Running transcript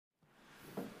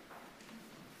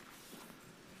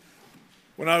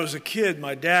When I was a kid,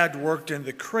 my dad worked in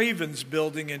the Cravens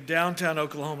building in downtown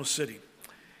Oklahoma City.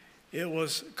 It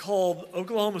was called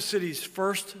Oklahoma City's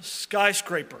first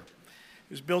skyscraper.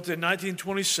 It was built in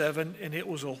 1927, and it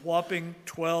was a whopping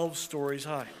 12 stories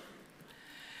high.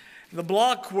 The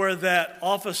block where that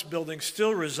office building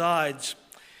still resides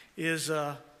is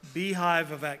a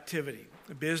beehive of activity.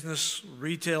 Business,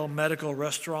 retail, medical,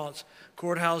 restaurants,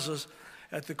 courthouses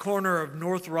at the corner of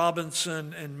North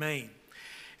Robinson and Main.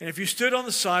 And if you stood on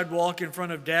the sidewalk in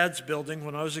front of Dad's building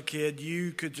when I was a kid,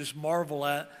 you could just marvel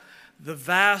at the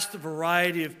vast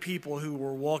variety of people who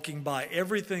were walking by.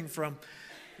 Everything from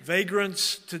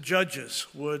vagrants to judges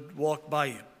would walk by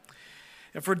you.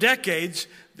 And for decades,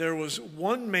 there was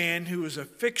one man who was a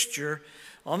fixture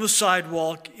on the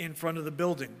sidewalk in front of the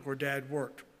building where Dad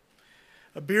worked.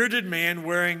 A bearded man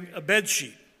wearing a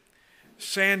bedsheet,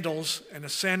 sandals, and a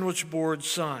sandwich board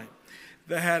sign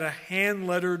that had a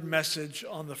hand-lettered message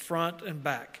on the front and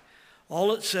back.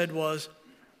 All it said was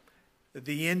that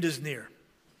the end is near.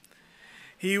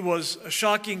 He was a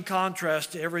shocking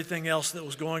contrast to everything else that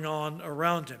was going on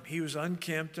around him. He was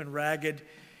unkempt and ragged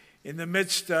in the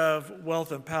midst of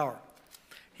wealth and power.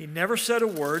 He never said a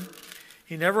word.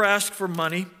 He never asked for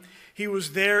money. He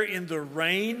was there in the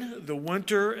rain, the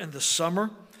winter, and the summer.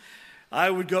 I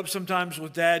would go up sometimes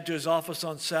with Dad to his office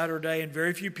on Saturday, and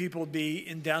very few people would be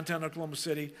in downtown Oklahoma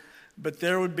City, but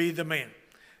there would be the man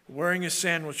wearing a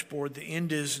sandwich board. The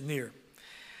end is near.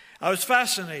 I was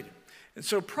fascinated. And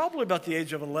so probably about the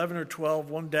age of 11 or 12,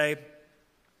 one day,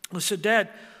 I said, Dad,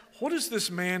 what is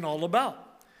this man all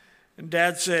about? And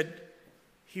Dad said,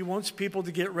 he wants people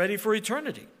to get ready for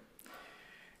eternity.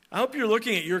 I hope you're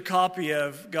looking at your copy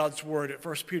of God's Word at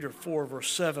 1 Peter 4,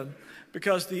 verse 7,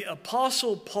 because the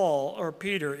Apostle Paul, or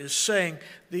Peter, is saying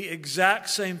the exact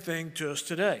same thing to us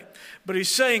today. But he's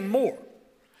saying more,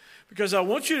 because I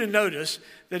want you to notice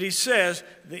that he says,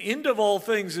 the end of all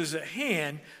things is at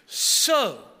hand,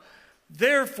 so,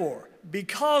 therefore,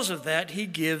 because of that, he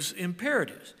gives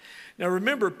imperatives. Now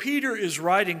remember, Peter is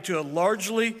writing to a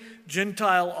largely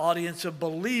Gentile audience of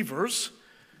believers.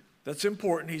 That's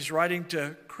important. He's writing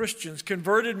to Christians,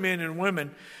 converted men and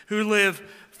women who live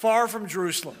far from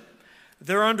Jerusalem.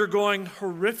 They're undergoing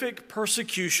horrific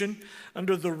persecution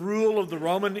under the rule of the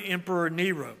Roman Emperor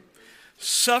Nero.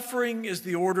 Suffering is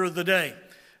the order of the day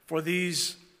for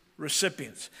these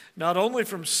recipients, not only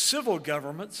from civil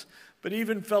governments, but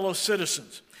even fellow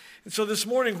citizens. And so this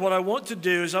morning, what I want to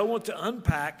do is I want to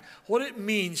unpack what it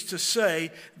means to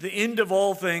say the end of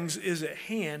all things is at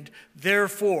hand,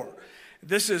 therefore.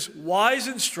 This is wise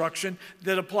instruction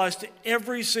that applies to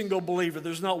every single believer.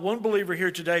 There's not one believer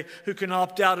here today who can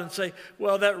opt out and say,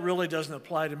 well, that really doesn't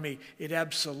apply to me. It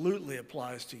absolutely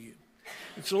applies to you.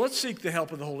 And so let's seek the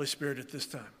help of the Holy Spirit at this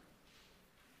time.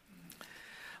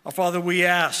 Our Father, we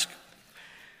ask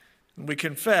and we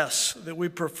confess that we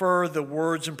prefer the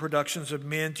words and productions of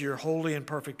men to your holy and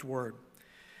perfect word.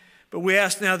 But we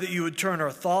ask now that you would turn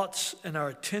our thoughts and our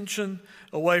attention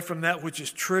away from that which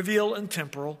is trivial and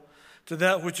temporal to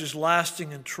that which is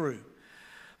lasting and true.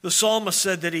 The psalmist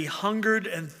said that he hungered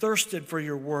and thirsted for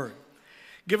your word.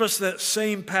 Give us that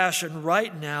same passion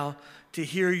right now to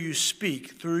hear you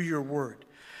speak through your word.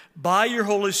 By your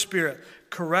Holy Spirit,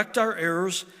 correct our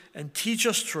errors and teach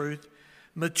us truth.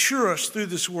 Mature us through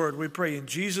this word, we pray in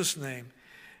Jesus' name.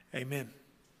 Amen.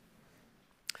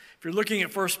 If you're looking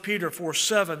at 1 Peter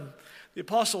 4:7, the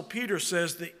Apostle Peter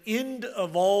says the end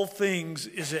of all things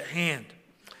is at hand.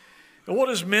 And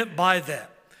what is meant by that?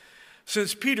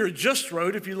 Since Peter just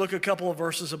wrote, if you look a couple of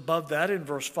verses above that in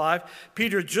verse 5,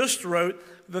 Peter just wrote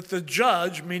that the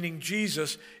judge, meaning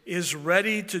Jesus, is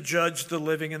ready to judge the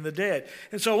living and the dead.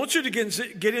 And so I want you to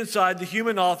get inside the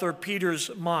human author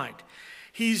Peter's mind.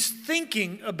 He's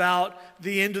thinking about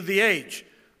the end of the age,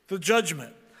 the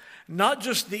judgment. Not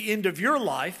just the end of your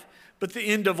life, but the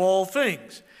end of all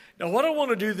things. Now what I want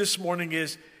to do this morning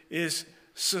is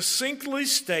succinctly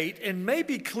state and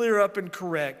maybe clear up and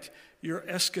correct your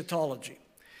eschatology.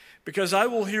 Because I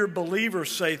will hear believers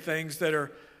say things that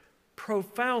are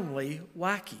profoundly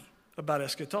wacky about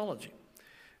eschatology.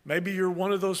 Maybe you're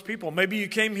one of those people. Maybe you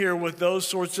came here with those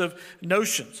sorts of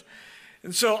notions.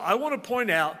 And so I want to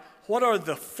point out what are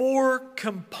the four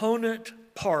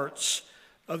component parts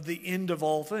of the end of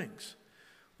all things.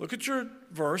 Look at your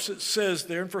verse. It says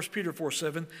there in 1 Peter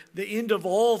 4:7, the end of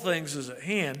all things is at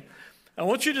hand. I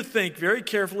want you to think very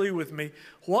carefully with me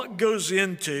what goes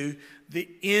into the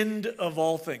end of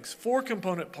all things. Four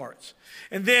component parts.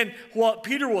 And then what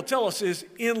Peter will tell us is,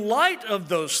 in light of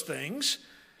those things,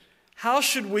 how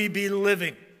should we be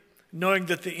living, knowing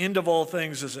that the end of all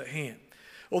things is at hand?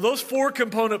 Well, those four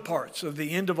component parts of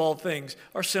the end of all things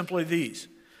are simply these.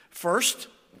 First,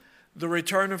 the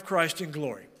return of Christ in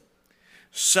glory.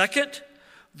 Second,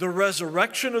 the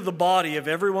resurrection of the body of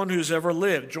everyone who's ever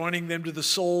lived, joining them to the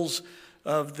souls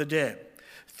of the dead.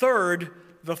 Third,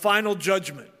 the final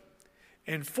judgment.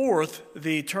 And fourth,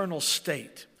 the eternal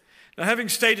state. Now, having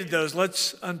stated those,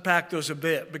 let's unpack those a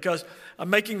bit, because I'm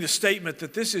making the statement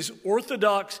that this is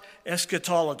orthodox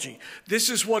eschatology. This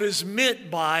is what is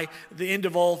meant by the end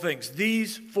of all things,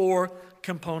 these four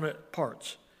component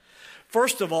parts.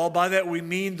 First of all, by that we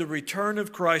mean the return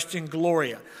of Christ in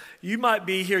glory. You might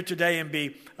be here today and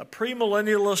be a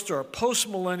premillennialist or a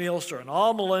postmillennialist or an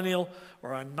all-millennial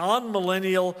or a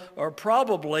non-millennial, or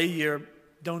probably you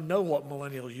don't know what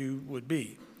millennial you would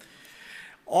be.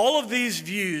 All of these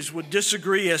views would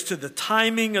disagree as to the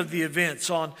timing of the events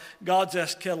on God's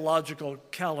eschatological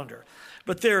calendar.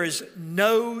 But there is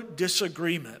no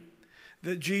disagreement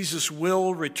that Jesus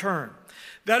will return.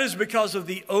 That is because of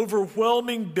the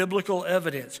overwhelming biblical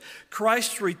evidence.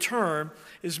 Christ's return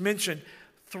is mentioned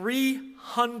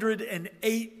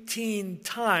 318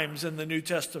 times in the New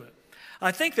Testament.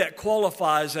 I think that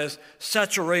qualifies as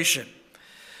saturation.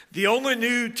 The only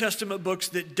New Testament books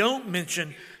that don't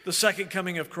mention the second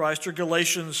coming of Christ are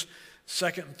Galatians,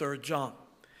 2nd and 3rd John.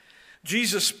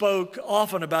 Jesus spoke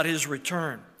often about his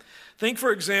return. Think,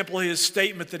 for example, his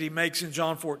statement that he makes in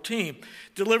John 14,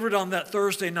 delivered on that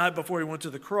Thursday night before he went to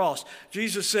the cross.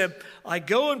 Jesus said, "I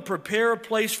go and prepare a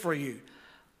place for you.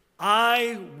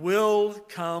 I will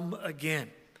come again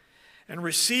and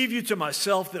receive you to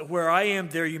myself, that where I am,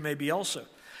 there you may be also."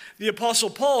 The Apostle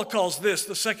Paul calls this,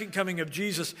 the second coming of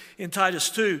Jesus in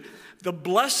Titus 2, the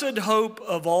blessed hope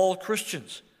of all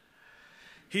Christians.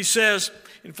 He says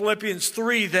in Philippians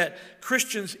 3 that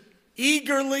Christians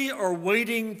eagerly are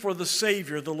waiting for the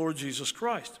Savior, the Lord Jesus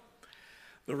Christ.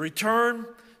 The return,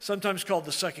 sometimes called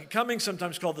the second coming,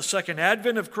 sometimes called the second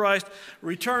advent of Christ,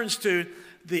 returns to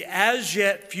the as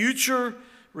yet future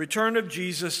return of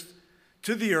Jesus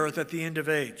to the earth at the end of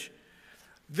age.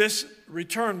 This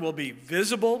return will be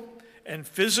visible and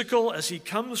physical as he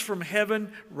comes from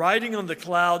heaven, riding on the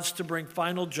clouds to bring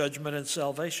final judgment and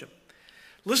salvation.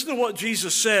 Listen to what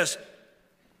Jesus says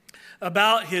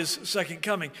about his second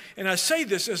coming. And I say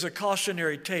this as a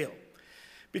cautionary tale,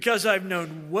 because I've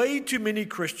known way too many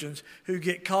Christians who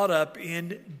get caught up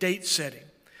in date setting.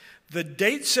 The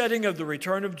date setting of the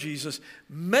return of Jesus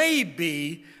may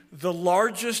be the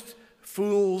largest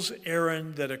fool's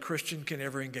errand that a Christian can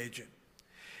ever engage in.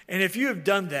 And if you have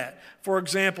done that, for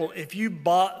example, if you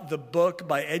bought the book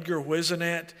by Edgar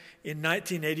Whisenant in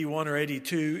 1981 or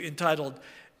 82 entitled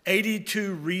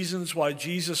 82 Reasons Why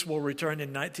Jesus Will Return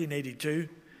in 1982,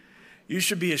 you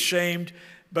should be ashamed,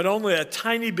 but only a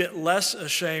tiny bit less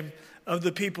ashamed of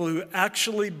the people who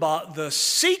actually bought the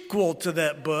sequel to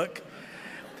that book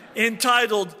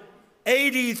entitled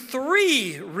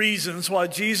 83 Reasons Why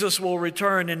Jesus Will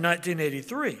Return in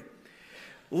 1983.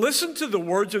 Listen to the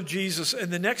words of Jesus, and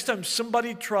the next time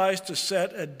somebody tries to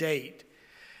set a date,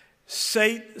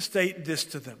 state this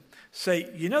to them. Say,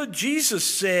 you know, Jesus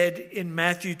said in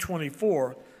Matthew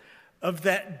 24, "Of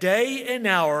that day and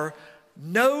hour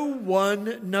no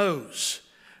one knows,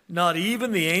 not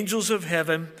even the angels of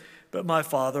heaven, but my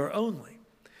Father only."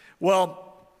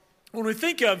 Well, when we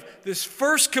think of this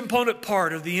first component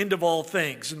part of the end of all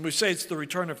things, and we say it's the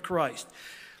return of Christ,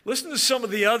 listen to some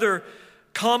of the other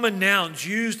common nouns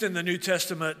used in the New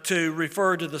Testament to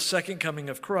refer to the second coming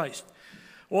of Christ.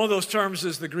 One of those terms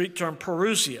is the Greek term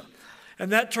parousia,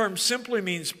 and that term simply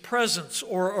means presence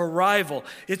or arrival.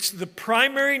 It's the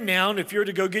primary noun, if you're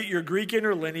to go get your Greek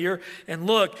interlinear and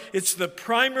look, it's the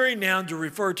primary noun to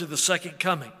refer to the second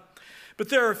coming. But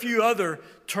there are a few other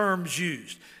terms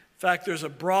used. In fact, there's a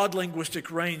broad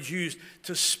linguistic range used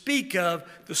to speak of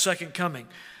the second coming.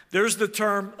 There's the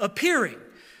term appearing,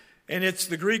 and it's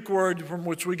the Greek word from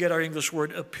which we get our English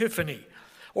word epiphany.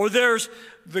 Or there's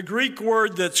the Greek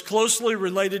word that's closely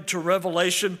related to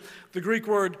revelation, the Greek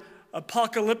word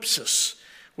apocalypsis,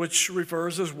 which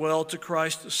refers as well to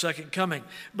Christ's second coming.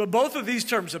 But both of these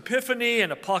terms, epiphany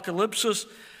and apocalypsis,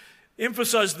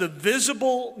 emphasize the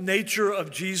visible nature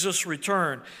of Jesus'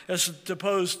 return as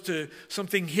opposed to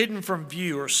something hidden from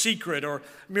view or secret or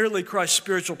merely Christ's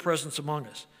spiritual presence among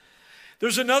us.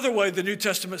 There's another way the New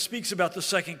Testament speaks about the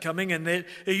second coming, and it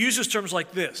uses terms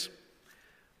like this: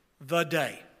 the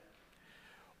day,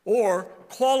 or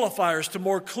qualifiers to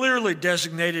more clearly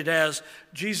designate it as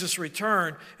Jesus'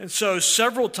 return. And so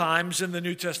several times in the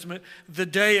New Testament, the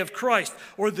day of Christ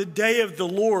or the day of the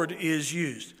Lord is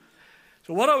used.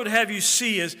 So what I would have you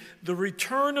see is the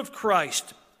return of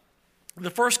Christ,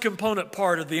 the first component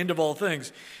part of the end of all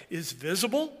things, is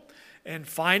visible and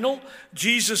final.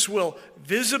 Jesus will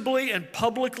visibly and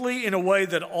publicly, in a way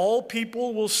that all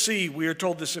people will see. We are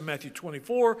told this in Matthew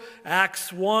 24,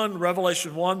 Acts 1,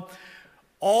 Revelation 1.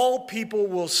 All people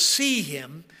will see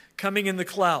him coming in the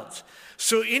clouds.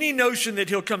 So any notion that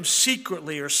he'll come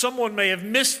secretly or someone may have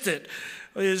missed it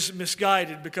is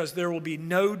misguided, because there will be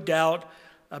no doubt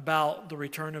about the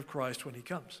return of Christ when he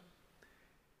comes.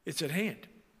 It's at hand.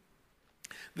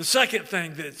 The second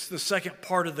thing, that's the second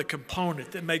part of the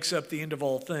component that makes up the end of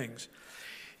all things,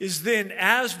 is then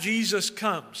as Jesus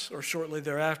comes, or shortly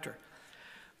thereafter,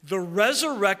 the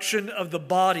resurrection of the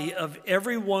body of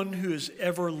everyone who has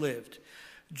ever lived,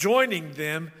 joining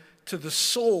them to the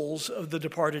souls of the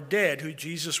departed dead who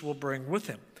Jesus will bring with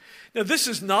him. Now, this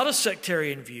is not a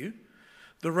sectarian view,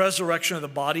 the resurrection of the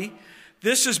body.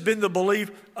 This has been the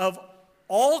belief of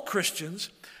all Christians,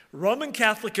 Roman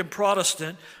Catholic and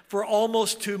Protestant, for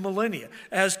almost 2 millennia,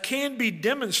 as can be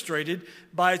demonstrated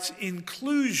by its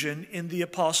inclusion in the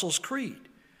Apostles' Creed.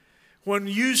 When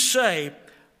you say,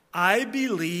 I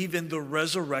believe in the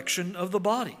resurrection of the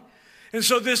body. And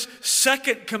so this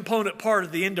second component part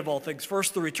of the end of all things,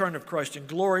 first, the return of Christ in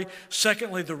glory,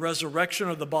 secondly, the resurrection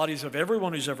of the bodies of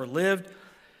everyone who's ever lived,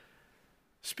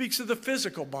 speaks of the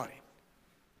physical body.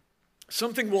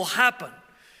 Something will happen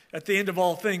at the end of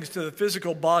all things to the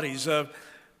physical bodies of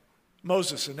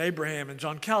Moses and Abraham and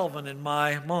John Calvin and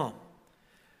my mom.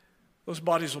 Those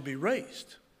bodies will be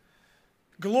raised,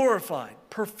 glorified,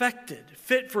 perfected,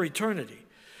 fit for eternity.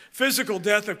 Physical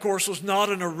death, of course, was not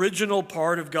an original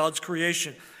part of God's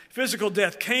creation. Physical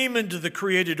death came into the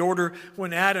created order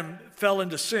when Adam fell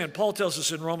into sin. Paul tells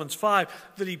us in Romans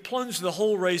 5 that he plunged the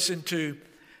whole race into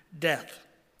death.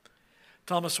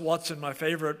 Thomas Watson, my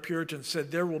favorite Puritan,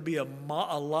 said there will be a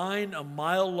line a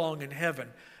mile long in heaven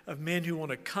of men who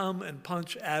want to come and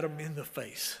punch Adam in the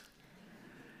face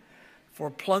for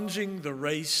plunging the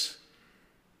race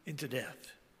into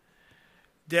death.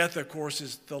 Death, of course,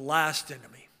 is the last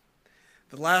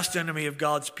enemy of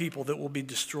God's people that will be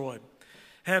destroyed.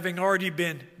 Having already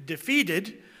been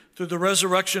defeated through the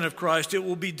resurrection of Christ, it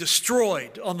will be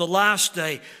destroyed on the last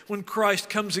day when Christ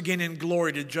comes again in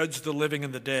glory to judge the living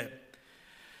and the dead.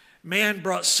 Man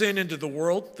brought sin into the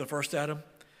world, the first Adam,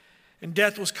 and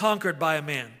death was conquered by a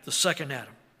man, the second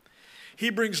Adam. He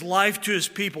brings life to his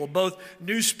people, both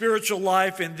new spiritual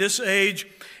life in this age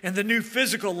and the new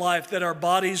physical life that our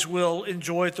bodies will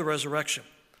enjoy at the resurrection.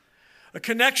 A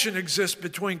connection exists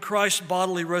between Christ's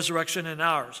bodily resurrection and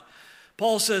ours.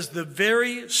 Paul says the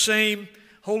very same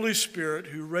Holy Spirit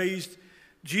who raised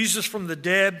Jesus from the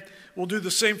dead will do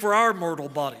the same for our mortal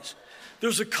bodies.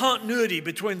 There's a continuity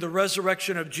between the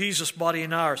resurrection of Jesus' body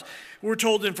and ours. We're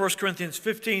told in 1 Corinthians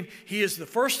 15, he is the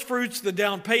first fruits, the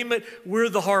down payment, we're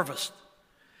the harvest.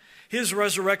 His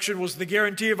resurrection was the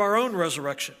guarantee of our own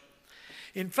resurrection.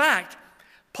 In fact,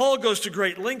 Paul goes to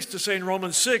great lengths to say in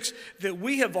Romans 6 that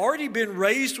we have already been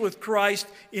raised with Christ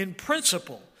in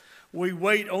principle. We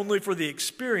wait only for the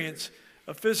experience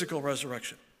of physical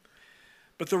resurrection.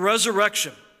 But the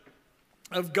resurrection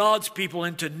of God's people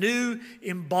into new,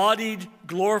 embodied,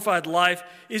 glorified life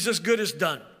is as good as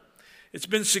done. It's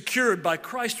been secured by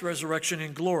Christ's resurrection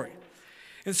in glory.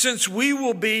 And since we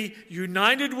will be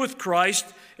united with Christ,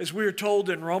 as we are told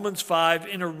in Romans 5,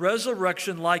 in a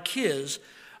resurrection like his,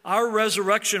 our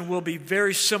resurrection will be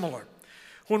very similar.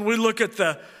 When we look at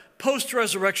the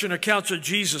post-resurrection accounts of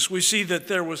Jesus, we see that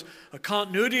there was a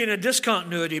continuity and a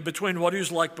discontinuity between what he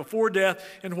was like before death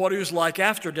and what he was like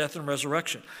after death and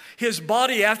resurrection. His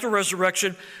body after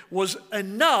resurrection was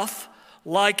enough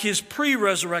like his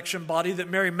pre-resurrection body that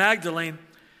Mary Magdalene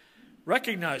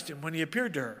recognized him when he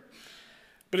appeared to her.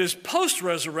 But his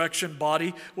post-resurrection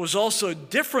body was also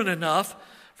different enough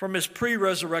from his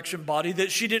pre-resurrection body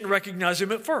that she didn't recognize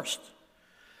him at first.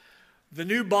 The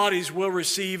new bodies we'll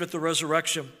receive at the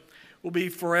resurrection will be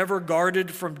forever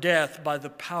guarded from death by the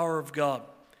power of God.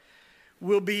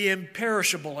 Will be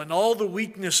imperishable, and all the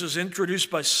weaknesses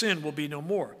introduced by sin will be no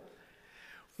more.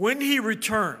 When he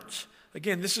returns,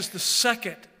 again, this is the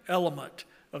second element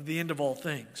of the end of all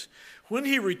things. When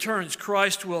he returns,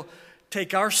 Christ will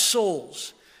take our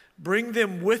souls, bring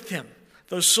them with him,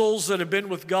 those souls that have been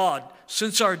with God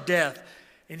since our death,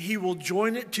 and he will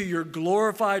join it to your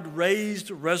glorified,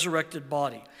 raised, resurrected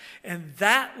body. And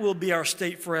that will be our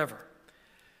state forever.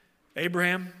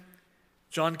 Abraham,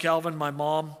 John Calvin, my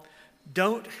mom,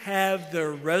 don't have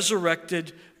their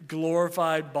resurrected,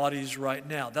 glorified bodies right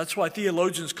now. That's why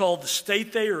theologians call the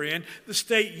state they are in, the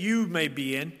state you may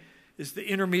be in, is the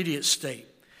intermediate state.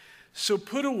 So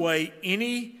put away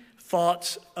any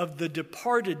thoughts of the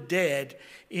departed dead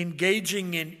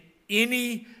engaging in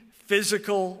any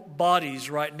physical bodies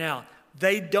right now.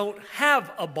 They don't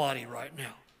have a body right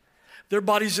now. Their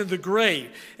body's in the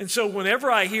grave. And so whenever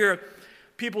I hear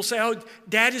people say, oh,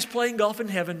 Dad is playing golf in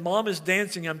heaven, Mom is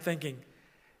dancing, I'm thinking,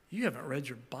 you haven't read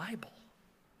your Bible.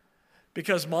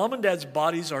 Because Mom and Dad's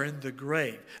bodies are in the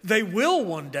grave. They will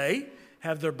one day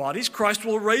have their bodies. Christ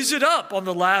will raise it up on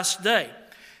the last day.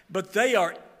 But they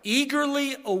are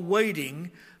eagerly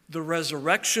awaiting the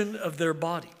resurrection of their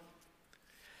body.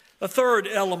 A third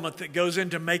element that goes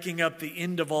into making up the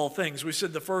end of all things. We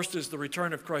said the first is the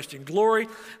return of Christ in glory.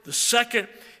 The second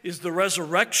is the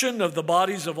resurrection of the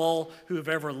bodies of all who have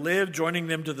ever lived, joining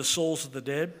them to the souls of the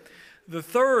dead. The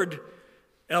third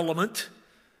element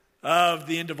of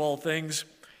the end of all things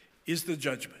is the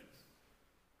judgment.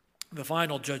 The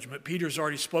final judgment. Peter's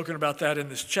already spoken about that in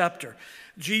this chapter.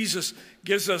 Jesus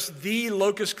gives us the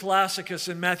locus classicus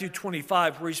in Matthew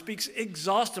 25, where he speaks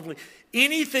exhaustively.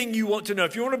 Anything you want to know,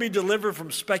 if you want to be delivered from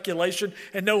speculation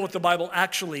and know what the Bible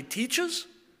actually teaches,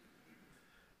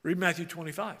 read Matthew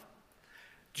 25.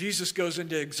 Jesus goes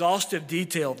into exhaustive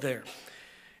detail there.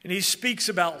 And he speaks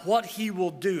about what he will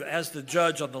do as the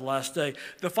judge on the last day.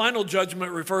 The final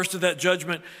judgment refers to that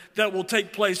judgment that will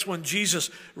take place when Jesus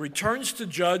returns to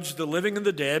judge the living and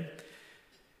the dead,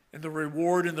 and the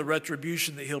reward and the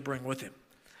retribution that he'll bring with him.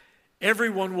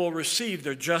 Everyone will receive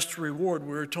their just reward,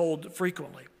 we're told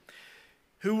frequently.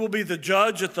 Who will be the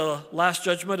judge at the last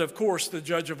judgment? Of course, the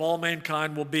judge of all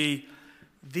mankind will be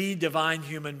the divine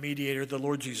human mediator, the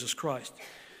Lord Jesus Christ.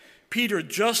 Peter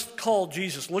just called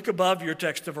Jesus. Look above your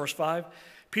text to verse 5.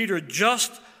 Peter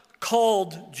just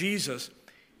called Jesus,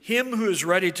 him who is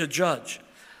ready to judge.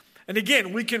 And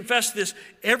again, we confess this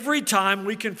every time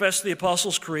we confess the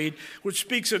Apostles' Creed, which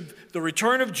speaks of the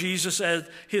return of Jesus as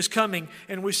his coming.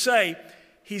 And we say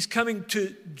he's coming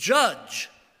to judge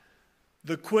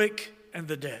the quick and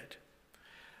the dead.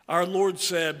 Our Lord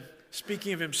said,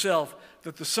 speaking of himself,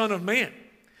 that the Son of Man,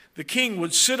 the King,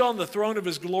 would sit on the throne of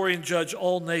his glory and judge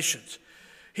all nations.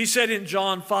 He said in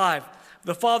John 5,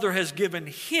 the Father has given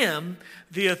him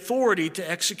the authority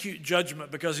to execute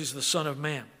judgment because he's the Son of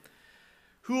Man.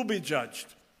 Who will be judged?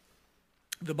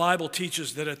 The Bible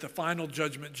teaches that at the final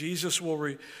judgment, Jesus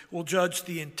will judge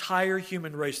the entire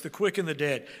human race, the quick and the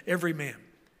dead, every man.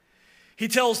 He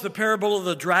tells the parable of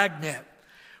the dragnet,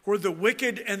 where the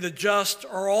wicked and the just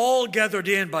are all gathered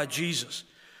in by Jesus.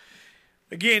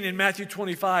 Again, in Matthew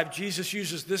 25, Jesus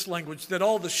uses this language, that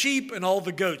all the sheep and all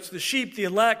the goats, the sheep, the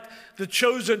elect, the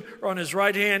chosen are on his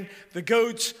right hand, the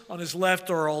goats on his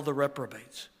left are all the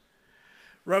reprobates.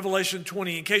 Revelation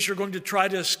 20, in case you're going to try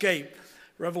to escape,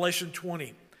 Revelation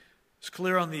 20 is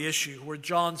clear on the issue where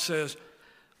John says,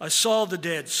 I saw the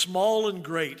dead, small and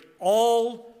great,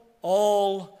 all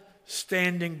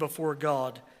standing before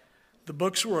God. The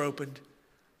books were opened,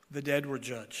 the dead were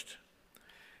judged.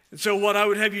 And so what I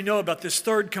would have you know about this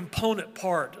third component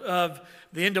part of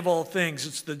the end of all things,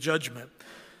 it's the judgment.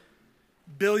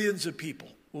 Billions of people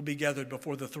will be gathered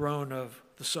before the throne of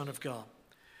the Son of God.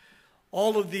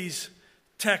 All of these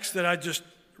texts that I just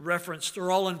referenced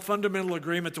are all in fundamental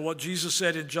agreement to what Jesus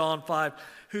said in John 5,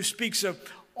 who speaks of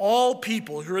all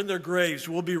people who are in their graves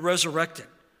will be resurrected.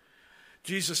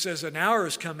 Jesus says an hour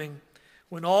is coming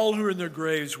when all who are in their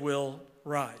graves will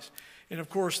rise. And of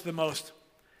course, the most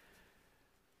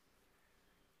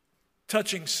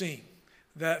touching scene,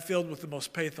 that filled with the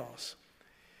most pathos,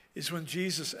 is when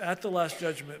Jesus at the last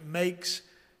judgment makes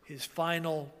his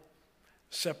final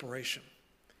separation.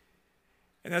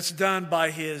 And that's done by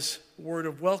his word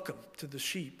of welcome to the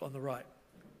sheep on the right.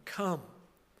 Come,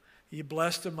 ye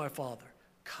blessed of my Father.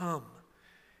 Come,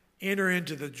 enter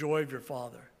into the joy of your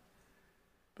Father.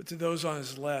 But to those on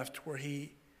his left, where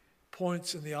he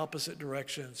points in the opposite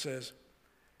direction and says,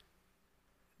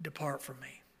 depart from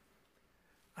me.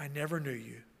 I never knew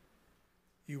you,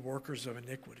 you workers of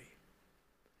iniquity.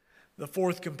 The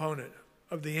fourth component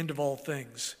of the end of all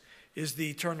things is the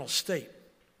eternal state.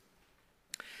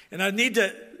 And I need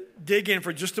to dig in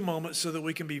for just a moment so that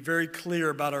we can be very clear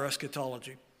about our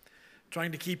eschatology,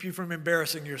 trying to keep you from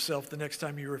embarrassing yourself the next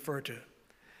time you refer to it.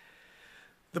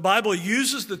 The Bible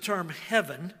uses the term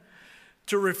heaven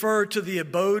to refer to the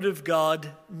abode of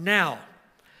God now,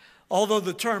 although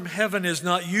the term heaven is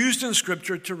not used in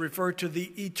Scripture to refer to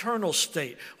the eternal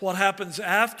state. What happens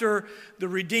after the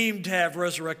redeemed have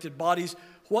resurrected bodies?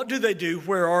 What do they do?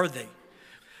 Where are they?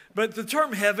 But the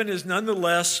term heaven is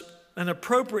nonetheless an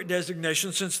appropriate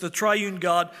designation, since the triune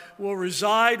God will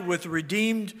reside with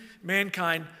redeemed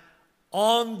mankind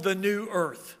on the new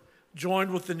earth,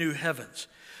 joined with the new heavens.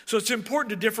 So it's important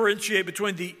to differentiate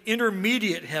between the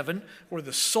intermediate heaven, where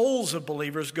the souls of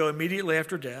believers go immediately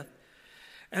after death,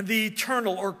 and the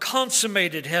eternal or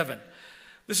consummated heaven,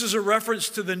 This is a reference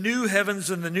to the new heavens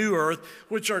and the new earth,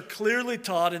 which are clearly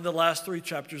taught in the last 3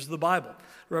 chapters of the Bible,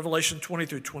 Revelation 20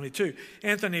 through 22.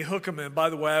 Anthony Hookman, by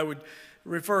the way, I would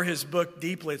refer his book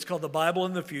deeply. It's called The Bible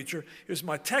in the Future. It was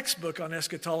my textbook on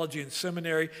eschatology in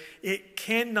seminary. It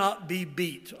cannot be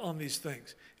beat on these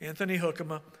things. Anthony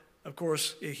Hookman, of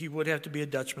course, he would have to be a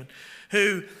Dutchman,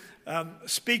 who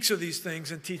speaks of these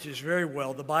things and teaches very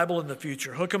well. The Bible in the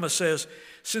Future. Hookman says,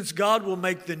 since God will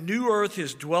make the new earth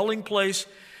his dwelling place,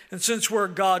 and since where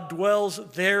God dwells,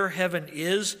 there heaven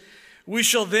is, we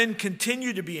shall then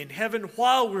continue to be in heaven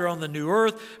while we're on the new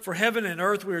earth. For heaven and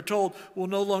earth, we are told, will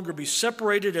no longer be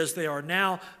separated as they are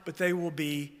now, but they will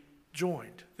be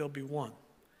joined. They'll be one.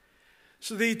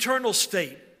 So the eternal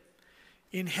state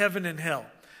in heaven and hell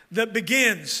that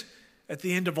begins at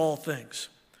the end of all things.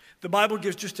 The Bible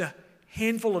gives just a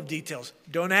handful of details.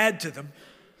 Don't add to them.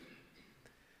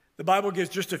 The Bible gives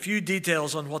just a few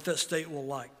details on what that state will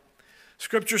like.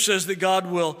 Scripture says that God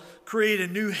will create a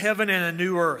new heaven and a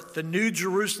new earth. The new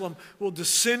Jerusalem will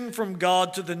descend from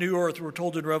God to the new earth, we're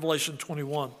told in Revelation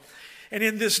 21. And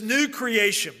in this new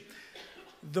creation,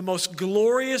 the most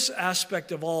glorious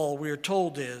aspect of all, we are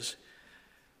told, is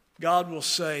God will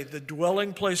say, the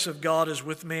dwelling place of God is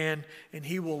with man, and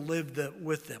he will live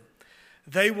with them.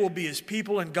 They will be his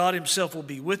people, and God himself will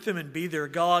be with them and be their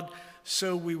God,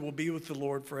 so we will be with the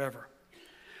Lord forever.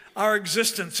 Our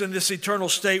existence in this eternal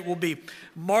state will be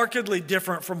markedly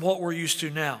different from what we're used to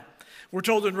now. We're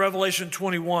told in Revelation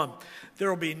 21, there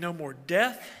will be no more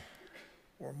death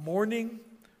or mourning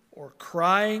or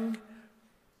crying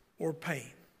or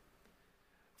pain,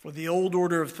 for the old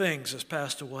order of things has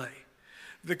passed away.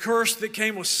 The curse that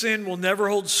came with sin will never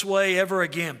hold sway ever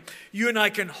again. You and I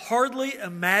can hardly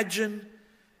imagine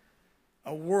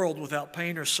a world without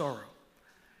pain or sorrow.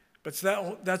 But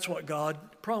that's what God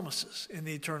promises in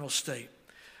the eternal state.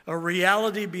 A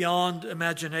reality beyond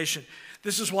imagination.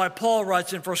 This is why Paul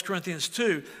writes in 1 Corinthians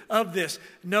 2 of this,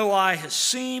 no eye has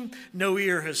seen, no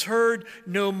ear has heard,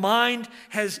 no mind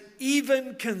has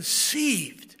even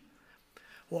conceived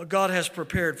what God has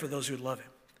prepared for those who love him.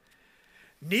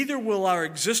 Neither will our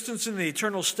existence in the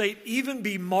eternal state even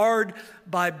be marred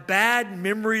by bad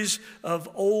memories of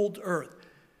old earth.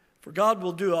 For God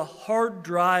will do a hard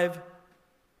drive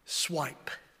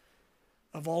swipe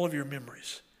of all of your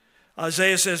memories.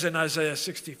 Isaiah says in Isaiah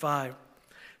 65,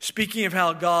 speaking of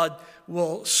how God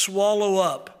will swallow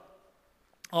up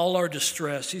all our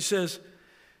distress, he says,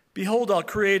 behold, I'll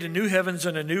create a new heavens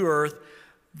and a new earth.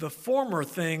 The former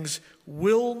things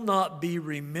will not be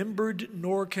remembered,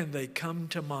 nor can they come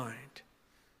to mind.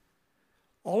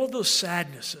 All of those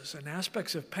sadnesses and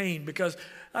aspects of pain, because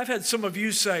I've had some of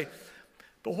you say,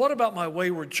 but what about my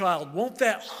wayward child? Won't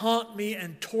that haunt me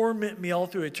and torment me all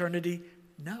through eternity?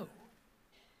 No.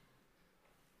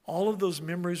 All of those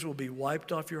memories will be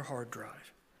wiped off your hard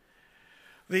drive.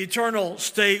 The eternal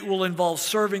state will involve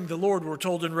serving the Lord, we're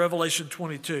told in Revelation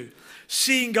 22.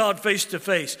 Seeing God face to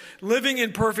face, living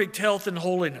in perfect health and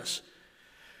holiness.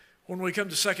 When we come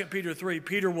to 2 Peter 3,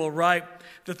 Peter will write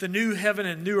that the new heaven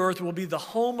and new earth will be the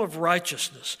home of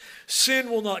righteousness. Sin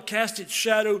will not cast its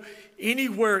shadow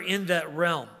anywhere in that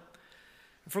realm.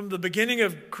 From the beginning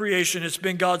of creation, it's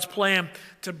been God's plan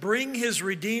to bring his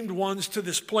redeemed ones to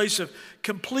this place of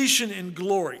completion and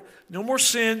glory. No more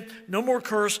sin, no more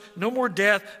curse, no more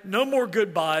death, no more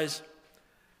goodbyes.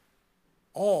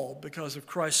 All because of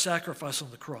Christ's sacrifice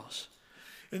on the cross.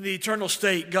 In the eternal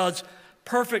state, God's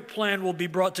perfect plan will be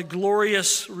brought to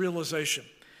glorious realization.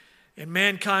 And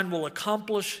mankind will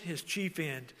accomplish his chief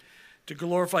end, to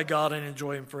glorify God and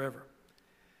enjoy him forever.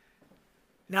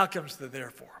 Now comes the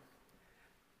therefore.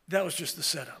 That was just the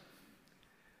setup.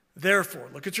 Therefore,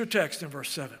 look at your text in verse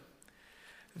 7.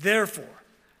 Therefore,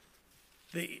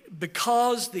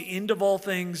 because the end of all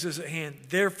things is at hand,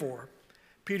 therefore,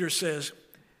 Peter says,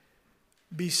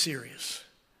 be serious.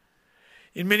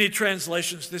 In many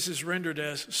translations, this is rendered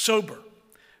as sober,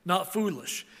 not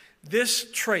foolish. This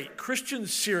trait, Christian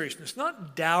seriousness,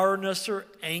 not dourness or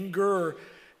anger or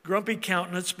grumpy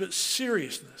countenance, but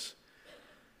seriousness.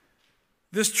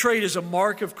 This trait is a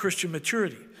mark of Christian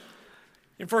maturity.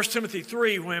 In 1 Timothy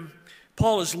 3, when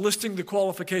Paul is listing the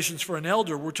qualifications for an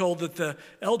elder, we're told that the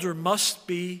elder must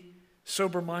be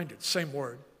sober-minded. Same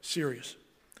word, serious.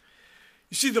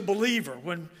 You see, the believer,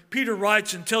 when Peter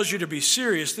writes and tells you to be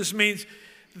serious, this means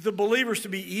that the believer is to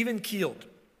be even-keeled,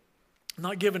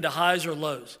 not given to highs or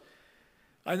lows.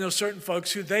 I know certain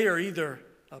folks who they are either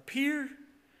up here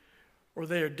or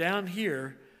they are down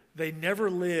here. They never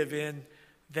live in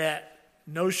that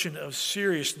notion of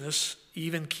seriousness,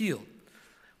 even-keeled.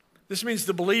 This means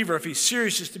the believer, if he's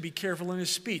serious, is to be careful in his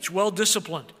speech,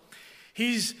 well-disciplined.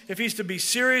 If he's to be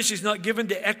serious, he's not given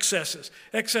to excesses.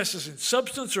 Excesses in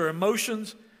substance or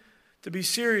emotions. To be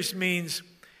serious means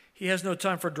he has no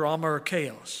time for drama or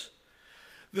chaos.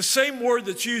 The same word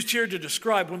that's used here to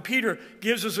describe when Peter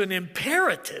gives us an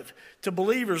imperative to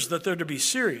believers that they're to be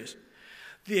serious.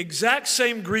 The exact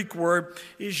same Greek word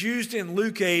is used in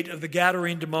Luke 8 of the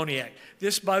Gadarene demoniac.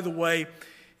 This, by the way,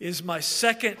 is my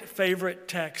second favorite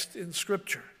text in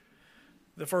Scripture.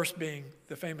 The first being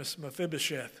the famous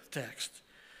Mephibosheth text.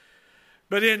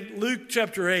 But in Luke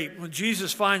chapter 8, when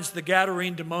Jesus finds the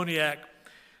Gadarene demoniac,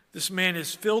 this man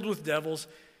is filled with devils.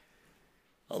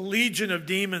 A legion of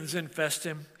demons infest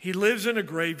him. He lives in a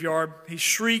graveyard. He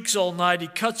shrieks all night. He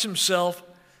cuts himself.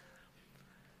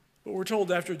 But we're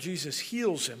told after Jesus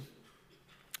heals him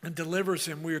and delivers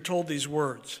him, we are told these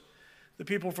words. The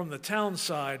people from the town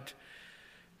side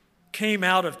came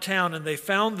out of town, and they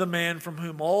found the man from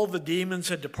whom all the demons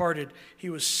had departed. He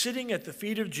was sitting at the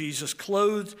feet of Jesus,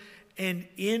 clothed and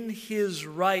in his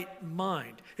right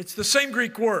mind. It's the same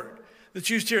Greek word that's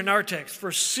used here in our text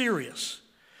for serious.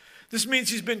 This means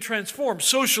he's been transformed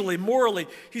socially, morally.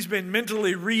 He's been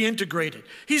mentally reintegrated.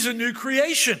 He's a new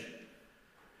creation.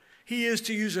 He is,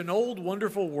 to use an old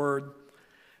wonderful word,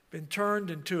 been turned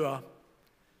into a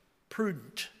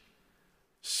prudent,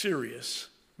 serious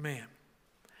man.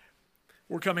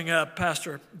 We're coming up,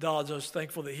 Pastor Dodds, I was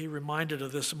thankful that he reminded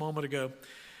of this a moment ago.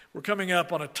 We're coming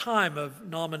up on a time of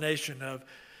nomination,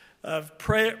 of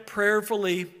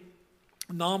prayerfully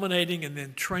nominating and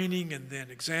then training and then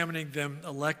examining them,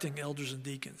 electing elders and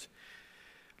deacons.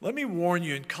 Let me warn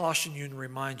you and caution you and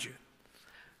remind you.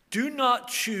 Do not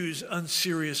choose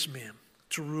unserious men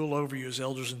to rule over you as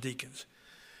elders and deacons.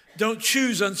 Don't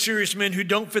choose unserious men who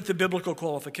don't fit the biblical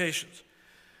qualifications.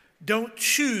 Don't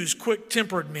choose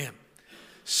quick-tempered men,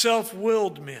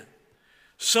 self-willed men,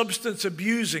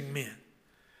 substance-abusing men.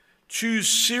 Choose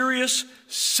serious,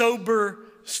 sober,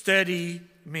 steady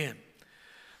men.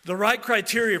 The right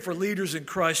criteria for leaders in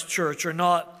Christ's church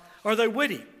are they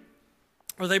witty?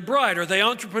 Are they bright? Are they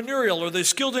entrepreneurial? Are they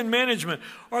skilled in management?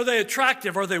 Are they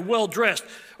attractive? Are they well-dressed?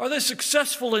 Are they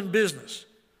successful in business?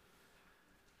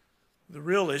 The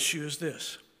real issue is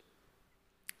this.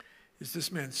 Is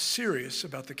this man serious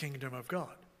about the kingdom of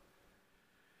God?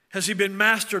 Has he been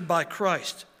mastered by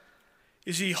Christ?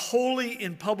 Is he holy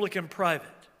in public and private?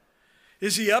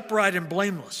 Is he upright and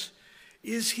blameless?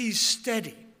 Is he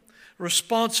steady,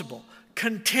 responsible,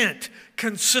 content,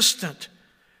 consistent,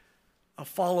 a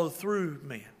follow-through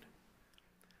man?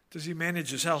 Does he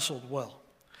manage his household well?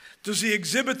 Does he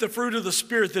exhibit the fruit of the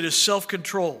Spirit that is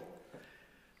self-control?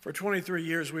 For 23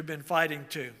 years, we've been fighting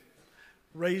to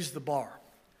raise the bar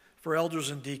for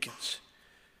elders and deacons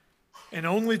and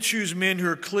only choose men who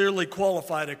are clearly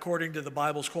qualified according to the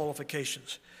Bible's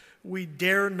qualifications. We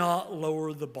dare not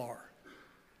lower the bar.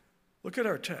 Look at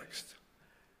our text.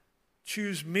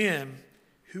 Choose men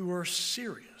who are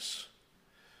serious.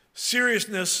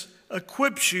 Seriousness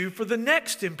equips you for the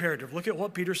next imperative. Look at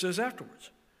what Peter says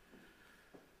afterwards.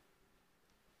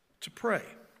 To pray.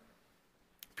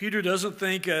 Peter doesn't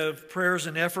think of prayer as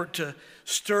an effort to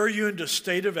stir you into a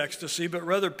state of ecstasy, but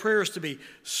rather prayer is to be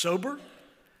sober,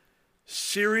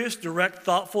 serious, direct,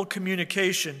 thoughtful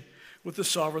communication with the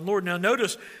sovereign Lord. Now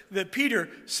notice that Peter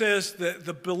says that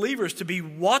the believers to be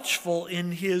watchful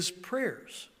in his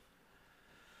prayers.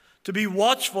 To be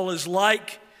watchful is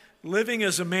like living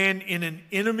as a man in an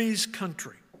enemy's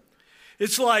country.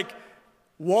 It's like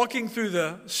walking through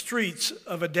the streets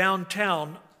of a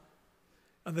downtown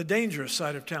on the dangerous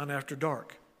side of town after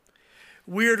dark.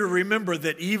 We are to remember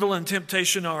that evil and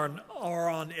temptation are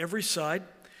on every side.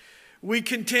 We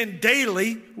contend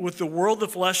daily with the world, the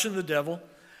flesh, and the devil.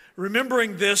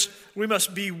 Remembering this, we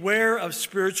must beware of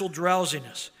spiritual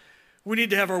drowsiness. We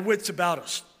need to have our wits about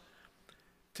us,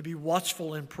 to be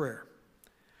watchful in prayer.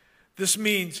 This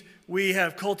means we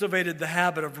have cultivated the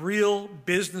habit of real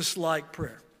business-like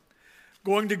prayer.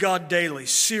 Going to God daily,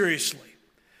 seriously.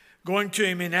 Going to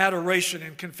Him in adoration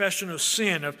and confession of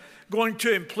sin, of going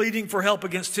to Him pleading for help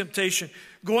against temptation.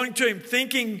 Going to Him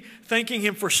thanking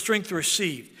Him for strength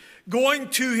received. Going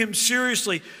to Him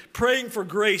seriously, praying for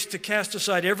grace to cast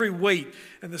aside every weight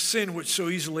and the sin which so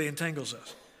easily entangles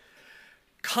us.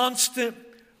 Constant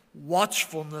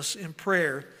watchfulness in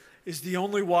prayer is the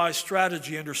only wise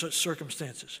strategy under such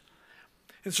circumstances.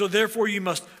 And so therefore you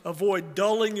must avoid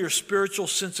dulling your spiritual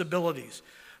sensibilities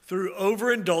through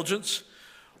overindulgence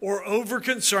or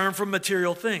over-concern for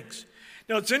material things.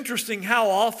 Now it's interesting how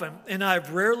often, and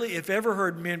I've rarely, if ever,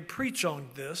 heard men preach on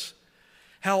this,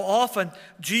 how often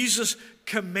Jesus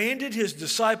commanded His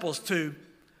disciples to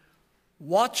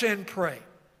watch and pray.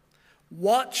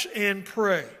 Watch and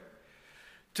pray.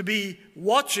 to be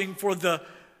watching for the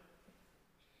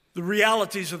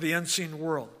realities of the unseen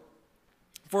world.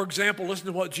 For example, listen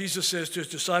to what Jesus says to his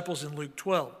disciples in Luke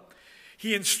 12.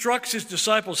 He instructs his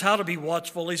disciples how to be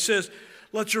watchful. He says,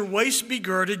 "Let your waists be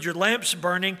girded, your lamps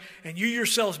burning, and you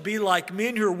yourselves be like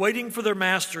men who are waiting for their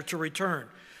master to return.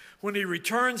 When he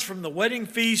returns from the wedding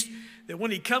feast, that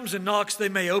when he comes and knocks, they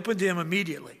may open to him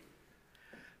immediately."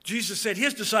 Jesus said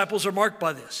his disciples are marked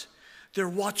by this. They're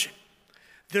watching.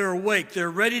 They're awake. They're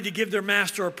ready to give their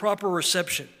master a proper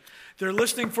reception. They're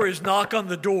listening for his knock on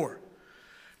the door.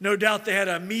 No doubt they had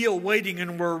a meal waiting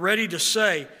and were ready to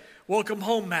say, "Welcome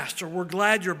home, Master. We're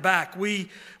glad you're back. We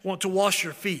want to wash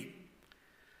your feet."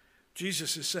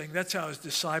 Jesus is saying that's how his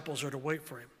disciples are to wait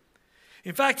for him.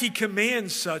 In fact, he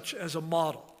commands such as a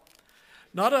model.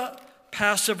 Not a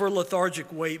passive or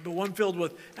lethargic wait, but one filled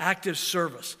with active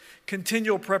service,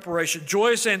 continual preparation,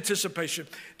 joyous anticipation.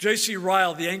 J.C.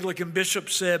 Ryle, the Anglican bishop,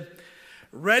 said,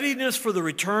 "Readiness for the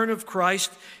return of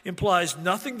Christ implies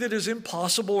nothing that is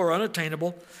impossible or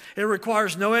unattainable. It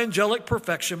requires no angelic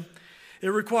perfection. It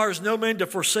requires no man to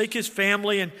forsake his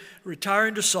family and retire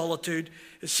into solitude.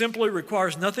 It simply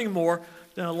requires nothing more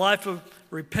than a life of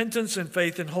repentance and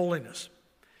faith and holiness."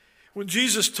 When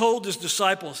Jesus told his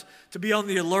disciples to be on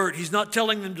the alert, he's not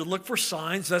telling them to look for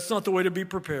signs. That's not the way to be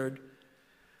prepared.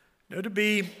 No, to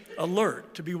be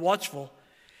alert, to be watchful,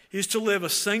 is to live a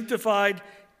sanctified,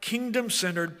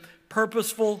 kingdom-centered,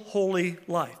 purposeful, holy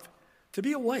life, to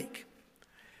be awake.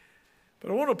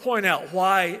 But I want to point out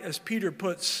why, as Peter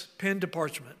puts pen to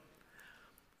parchment,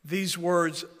 these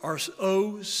words are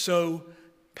so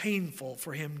painful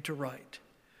for him to write.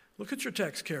 Look at your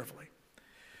text carefully.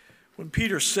 When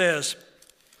Peter says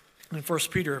in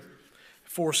 1 Peter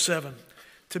 4:7,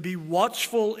 to be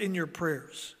watchful in your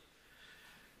prayers,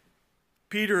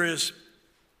 Peter is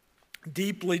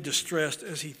deeply distressed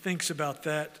as he thinks about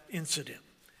that incident.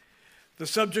 The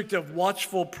subject of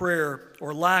watchful prayer,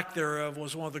 or lack thereof,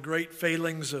 was one of the great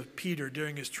failings of Peter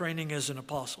during his training as an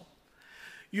apostle.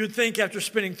 You'd think after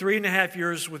spending 3.5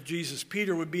 years with Jesus,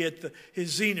 Peter would be at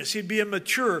his zenith. He'd be a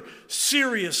mature,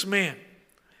 serious man.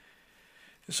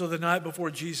 And so the night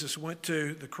before Jesus went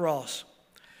to the cross,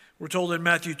 we're told in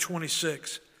Matthew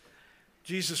 26,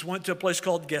 Jesus went to a place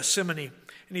called Gethsemane,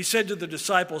 and he said to the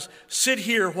disciples, "Sit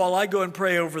here while I go and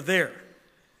pray over there."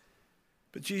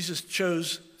 But Jesus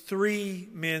chose 3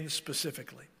 men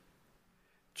specifically,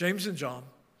 James and John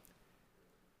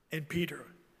and Peter.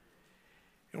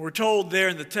 And we're told there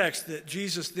in the text that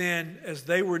Jesus then, as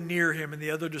they were near him and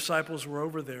the other disciples were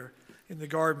over there in the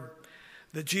garden,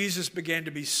 that Jesus began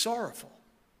to be sorrowful,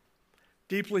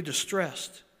 deeply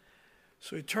distressed.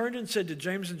 So he turned and said to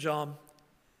James and John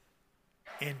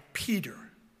and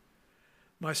Peter,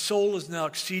 "My soul is now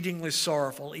exceedingly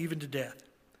sorrowful, even to death.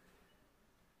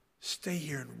 Stay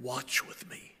here and watch with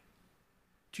me."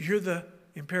 Do you hear the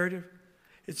imperative?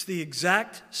 It's the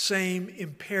exact same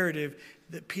imperative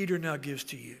that Peter now gives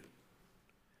to you.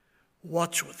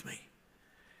 Watch with me.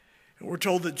 And we're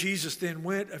told that Jesus then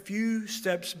went a few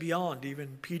steps beyond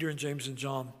even Peter and James and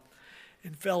John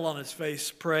and fell on his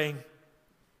face praying.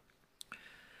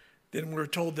 Then we're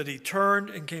told that he turned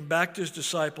and came back to his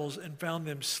disciples and found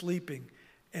them sleeping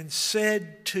and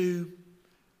said to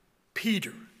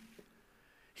Peter.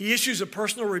 He issues a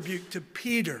personal rebuke to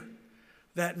Peter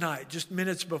that night, just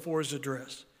minutes before his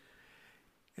address.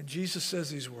 And Jesus says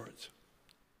these words,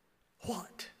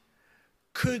 "What?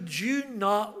 Could you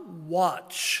not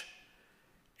watch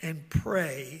and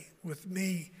pray with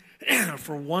me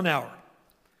for 1 hour?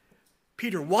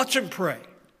 Peter, watch and pray,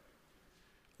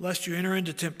 lest you enter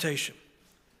into temptation."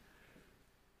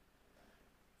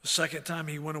 The second time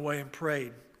he went away and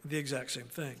prayed the exact same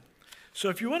thing. So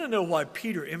if you want to know why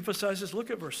Peter emphasizes, look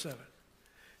at verse 7.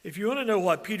 If you want to know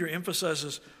why Peter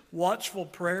emphasizes watchful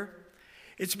prayer,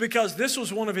 it's because this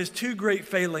was one of his 2 great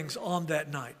failings on that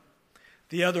night.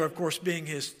 The other, of course, being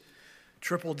his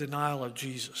triple denial of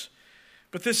Jesus.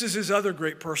 But this is his other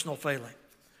great personal failing,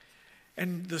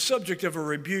 and the subject of a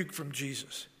rebuke from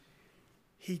Jesus.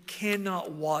 He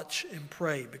cannot watch and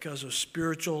pray because of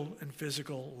spiritual and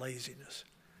physical laziness.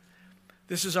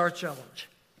 This is our challenge,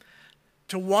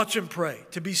 to watch and pray,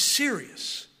 to be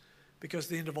serious, because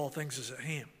the end of all things is at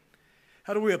hand.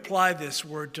 How do we apply this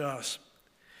word to us?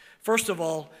 First of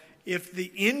all, if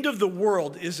the end of the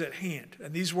world is at hand,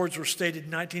 and these words were stated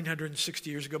 1960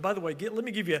 years ago. By the way, let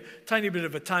me give you a tiny bit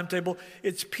of a timetable.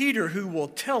 It's Peter who will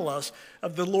tell us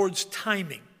of the Lord's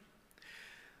timing,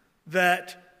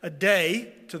 that a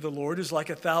day to the Lord is like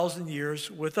 1,000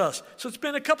 years with us. So it's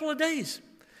been a couple of days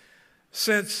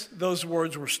since those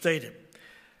words were stated.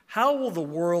 How will the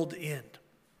world end?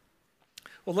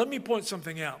 Well, let me point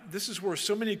something out. This is where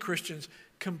so many Christians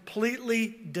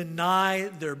completely deny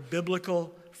their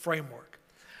biblical framework.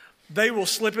 They will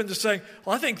slip into saying,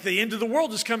 well, I think the end of the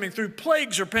world is coming through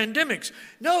plagues or pandemics.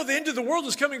 No, the end of the world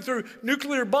is coming through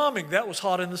nuclear bombing. That was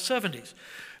hot in the 70s.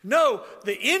 No,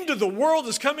 the end of the world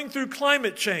is coming through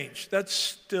climate change. That's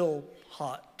still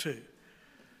hot too.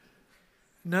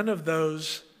 None of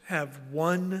those have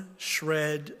one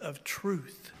shred of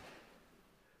truth.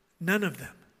 None of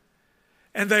them.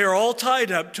 And they are all tied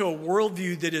up to a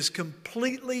worldview that is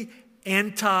completely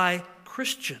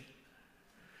anti-Christian.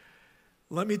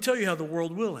 Let me tell you how the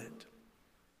world will end.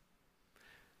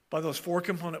 By those four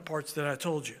component parts that I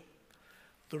told you.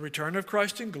 The return of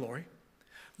Christ in glory,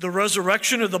 the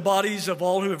resurrection of the bodies of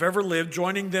all who have ever lived,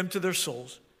 joining them to their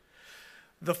souls,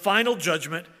 the final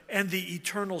judgment, and the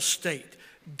eternal state.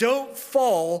 Don't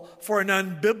fall for an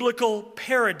unbiblical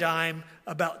paradigm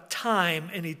about time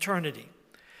and eternity.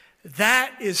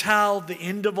 That is how the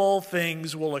end of all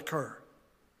things will occur,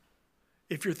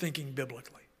 if you're thinking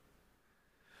biblically.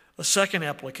 A second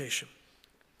application.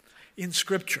 In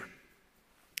Scripture,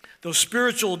 those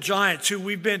spiritual giants who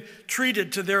we've been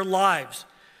treated to their lives,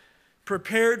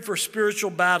 prepared for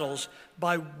spiritual battles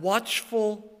by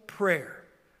watchful prayer.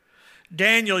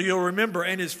 Daniel, you'll remember,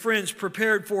 and his friends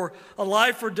prepared for a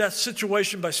life or death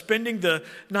situation by spending the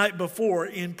night before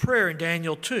in prayer in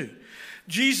Daniel 2.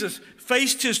 Jesus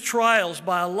faced his trials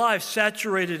by a life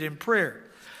saturated in prayer.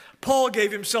 Paul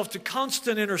gave himself to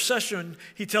constant intercession,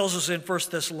 he tells us in 1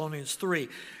 Thessalonians 3,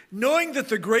 knowing that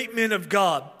the great men of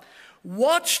God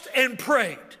watched and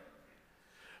prayed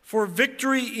for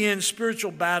victory in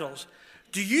spiritual battles.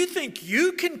 Do you think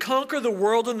you can conquer the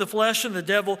world and the flesh and the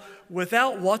devil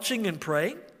without watching and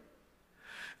praying?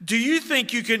 Do you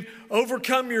think you can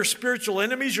overcome your spiritual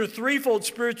enemies, your threefold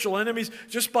spiritual enemies,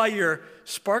 just by your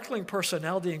sparkling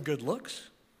personality and good looks?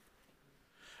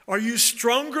 Are you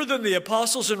stronger than the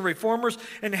apostles and reformers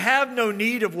and have no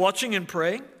need of watching and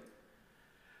praying?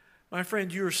 My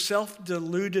friend, you are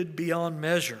self-deluded beyond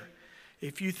measure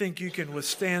if you think you can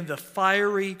withstand the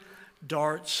fiery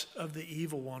darts of the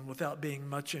evil one without being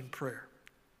much in prayer.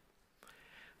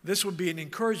 This would be an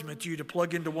encouragement to you to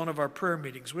plug into one of our prayer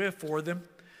meetings. We have 4 of them,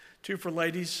 2 for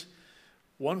ladies,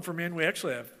 1 for men. We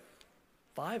actually have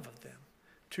 5 of them.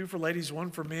 2 for ladies,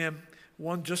 1 for men,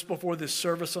 1 just before this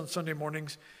service on Sunday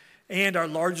mornings, and our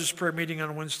largest prayer meeting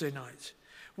on Wednesday nights.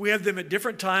 We have them at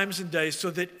different times and days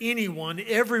so that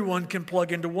everyone can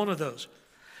plug into one of those.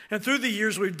 And through the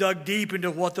years, we've dug deep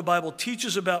into what the Bible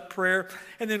teaches about prayer,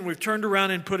 and then we've turned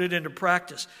around and put it into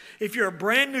practice. If you're a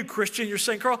brand new Christian, you're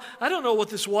saying, Carl, I don't know what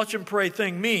this watch and pray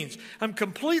thing means. I'm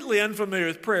completely unfamiliar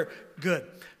with prayer. Good.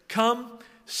 Come,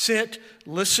 sit,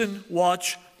 listen,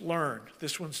 watch, learn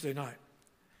this Wednesday night.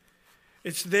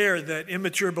 It's there that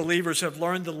immature believers have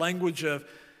learned the language of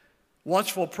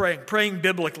watchful praying, praying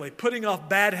biblically, putting off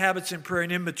bad habits in prayer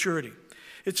and immaturity.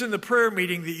 It's in the prayer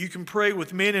meeting that you can pray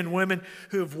with men and women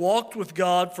who have walked with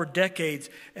God for decades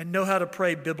and know how to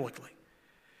pray biblically.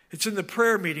 It's in the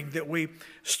prayer meeting that we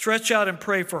stretch out and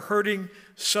pray for hurting,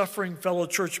 suffering fellow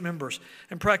church members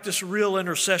and practice real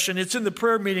intercession. It's in the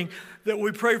prayer meeting that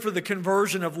we pray for the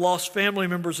conversion of lost family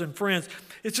members and friends.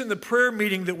 It's in the prayer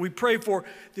meeting that we pray for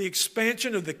the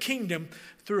expansion of the kingdom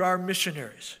through our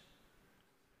missionaries.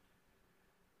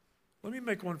 Let me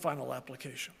make one final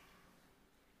application.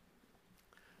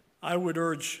 I would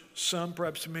urge some,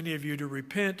 perhaps many of you, to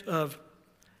repent of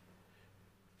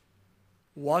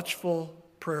watchful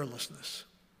prayerlessness.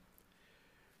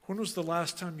 When was the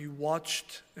last time you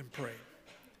watched and prayed?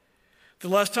 The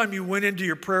last time you went into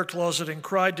your prayer closet and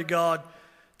cried to God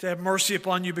to have mercy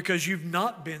upon you because you've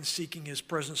not been seeking His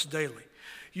presence daily.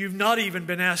 You've not even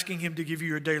been asking Him to give you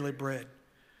your daily bread.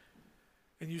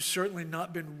 And you've certainly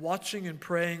not been watching and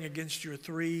praying against your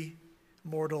 3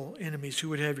 mortal enemies who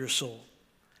would have your soul.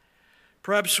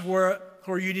 Perhaps where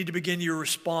you need to begin your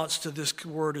response to this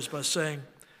word is by saying,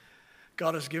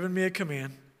 God has given me a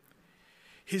command.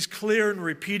 His clear and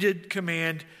repeated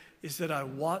command is that I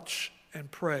watch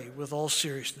and pray with all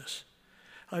seriousness.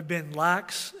 I've been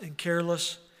lax and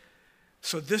careless,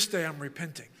 so this day I'm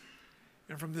repenting.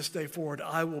 And from this day forward,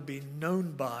 I will be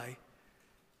known by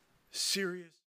serious